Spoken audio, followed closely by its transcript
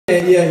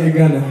Yeah, you're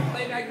gonna.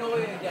 Play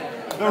Magnolia again.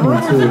 The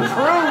roots are true. You know what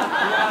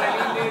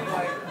I mean, dude?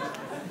 Like,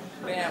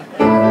 bam.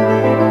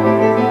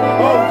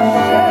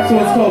 So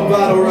it's called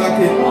Bottle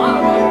Rocket.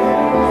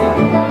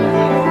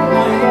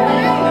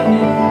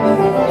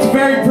 It's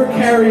very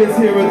precarious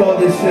here with all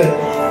this shit.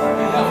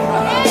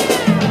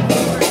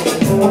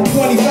 I'm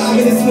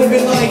 25 minutes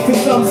living life in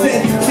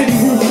sunset. City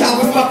rooftop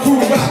with my crew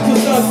rock till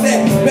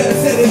sunset. Better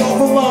set it off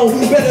alone.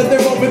 Better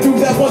they're open through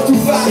that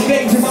 125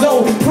 danger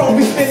zone. Chrome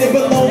be spinning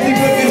but lonely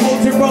women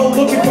hold your own.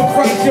 Looking for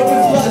Christ, yo,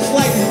 it's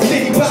Lushlife.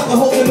 City bottle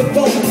holding the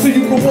phone so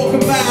you can walk a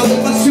mile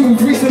with my shoes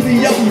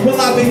recently up. Well,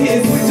 I've been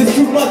hitting switches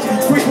too much.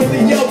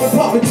 Frequently up and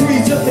popping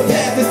trees just to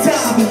pass the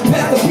time.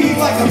 Pass the peas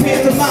like a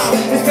pantomime.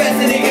 It's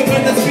fascinating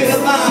when I spit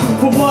a line.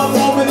 For one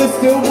moment in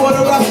still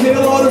water, I feel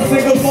all the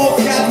single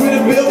malt scotch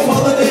with a bill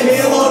color the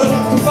hair.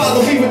 To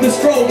follow me with the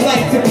strobe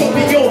lights and put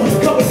me on.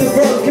 Come with the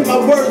verse, can my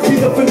words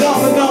be the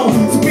phenomenon?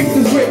 Speak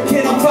the script,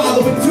 can I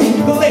follow it too?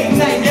 The late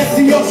night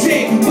FDO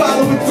shit,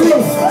 follow it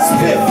through.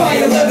 Spit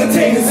fire,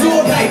 levitators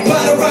all night.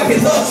 Bottle rocket,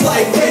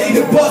 Lushlife, ready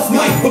to bust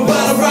mic for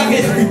bottle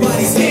rocket.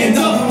 Everybody stand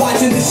up,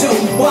 watching the show,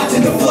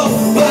 watching the flow.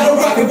 Bottle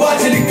rocket,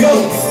 watching it go.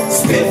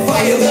 Spit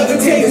fire,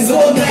 levitators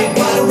all night.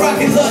 Bottle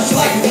rocket,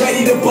 Lushlife,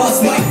 ready to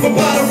bust mic for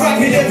bottle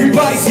rocket.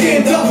 Everybody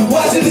stand up,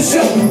 watching the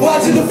show,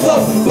 watching the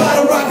flow.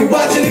 Bottle rocket,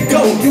 watching it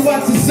go. You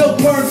watch the silk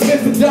burn, spin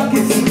for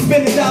ducats.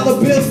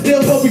 $1 bills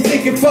still don't be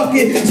thinking fuck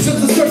it. It's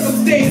just a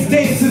circumstance,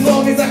 dance as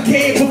long as I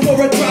can before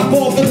I drop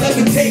off the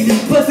levitate.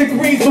 Blessed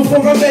greens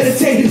before I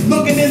meditate.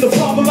 Looking in the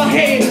palm of my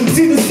hand,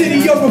 see the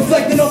city, you're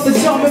reflecting off the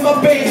charm in my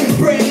band.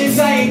 Brand names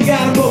I ain't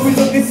got 'em, but we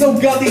looking so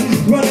gully.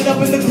 Running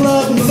up in the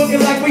club,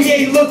 looking like we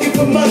ain't looking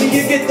for money.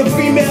 You get the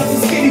females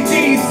and skinny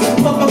jeans.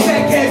 Love my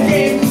fat cat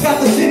game,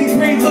 got the city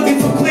green looking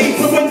so clean.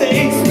 So when the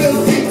ink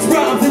spills, beats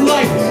rhymes in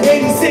life.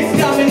 86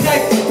 diamond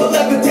nights, the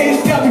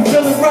levitators got me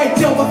feeling right,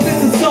 yo. My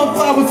fist is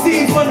sunflower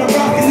seeds when I'm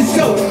rocking the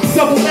show.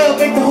 Double L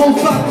make the whole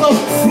spot close.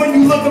 When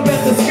you look up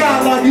at the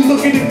skyline, you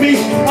looking at me.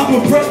 I'm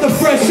a breath of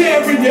fresh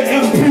air in your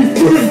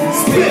MP3.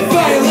 Spit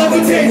fire,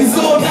 levitators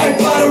all night.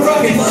 Bottle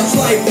rocket,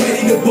 Lushlife,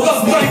 ready to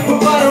bust mic for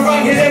bottle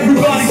rocket.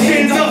 Everybody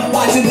stand up,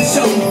 watching the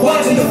show,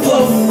 watching the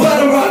flow.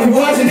 Bottle rocket,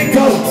 watching it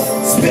go.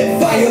 Spit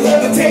fire,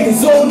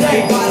 levitators all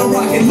night. Bottle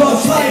rocket,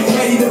 Lushlife,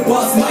 ready to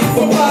bust mic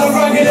for bottle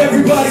rocket.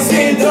 Everybody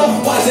stand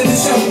up, watching the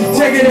show.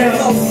 Check it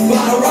out.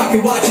 Bottle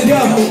rocket, watching it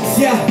go.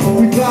 Yeah,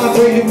 we vibe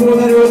waiting for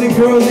that early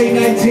girl, late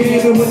night jam.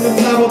 And with the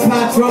flower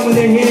pot drum in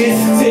their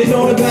hand, sitting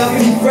on the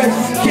balcony fresh.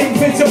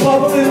 Kingfisher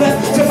bubbling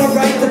left to my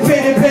right, the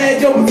pen and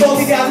pad, yo, it's all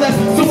he got left.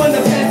 So when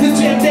the pass the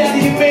jam down to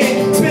your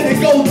man, spinning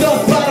gold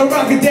dust, bottle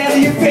rocket down to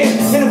your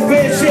face. And a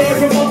fair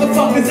share of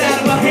motherfuckers out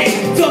of my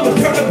hand. So I'ma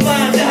turn the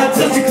blind now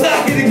until you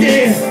clock it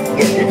again.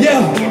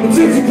 Yeah,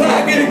 until you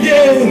clock it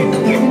again.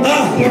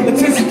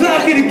 Until you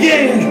clock it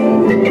again.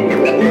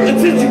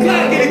 Until you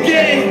clock it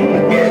again.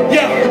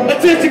 Yeah,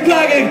 until you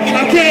clock it.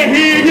 I can't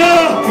hear ya.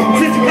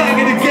 Until you clock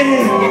it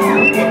again.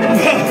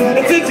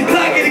 Until you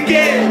clock it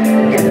again.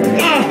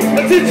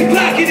 Until you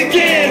clock it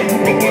again.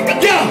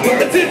 Yeah,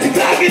 until you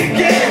clock it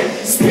again.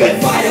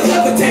 Spit fire,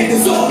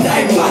 levitators all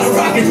night. Bottle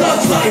rocket,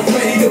 Lushlife,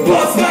 ready to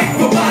bust mic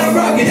for bottle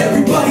rocket.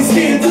 Everybody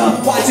stand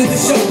up, watching the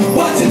show,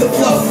 watching the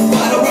flow.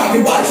 Bottle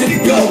rocket, watching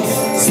it go.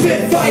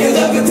 Spit fire,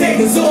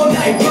 levitators all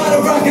night.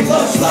 Bottle rocket,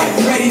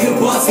 Lushlife, ready to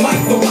bust mic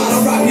for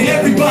bottle rocket.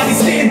 Everybody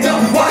stand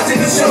up, watching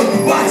the show,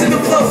 watching the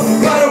flow.